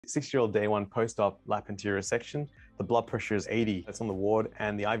6-year-old day one post-op lap anterior resection, the blood pressure is 80. It's on the ward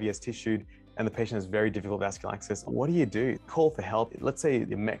and the IV is tissued and the patient has very difficult vascular access. What do? Call for help. Let's say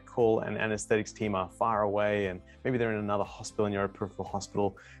the Met call and anesthetics team are far away and maybe they're in another hospital and you're a peripheral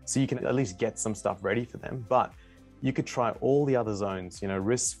hospital. So you can at least get some stuff ready for them. But you could try all the other zones,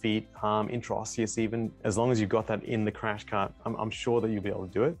 wrists, feet, arm, intraosseous even. As long as you've got that in the crash cart, I'm sure that you'll be able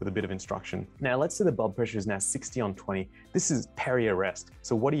to do it with a bit of instruction. Now, let's say the blood pressure is now 60 on 20. This is peri-arrest.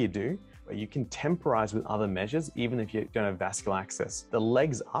 So what do? You can temporize with other measures, even if you don't have vascular access. The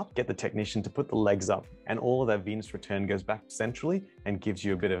legs up, get the technician to put the legs up, and all of that venous return goes back centrally and gives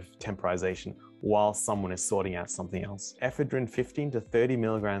you a bit of temporization while someone is sorting out something else. Ephedrine 15 to 30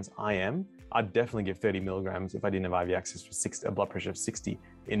 milligrams IM. I'd definitely give 30 milligrams if I didn't have IV access for a blood pressure of 60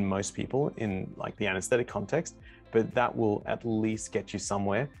 in most people in like the anesthetic context, but that will at least get you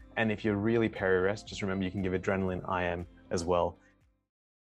somewhere. And if you're really peri-arrest, just remember you can give adrenaline IM as well.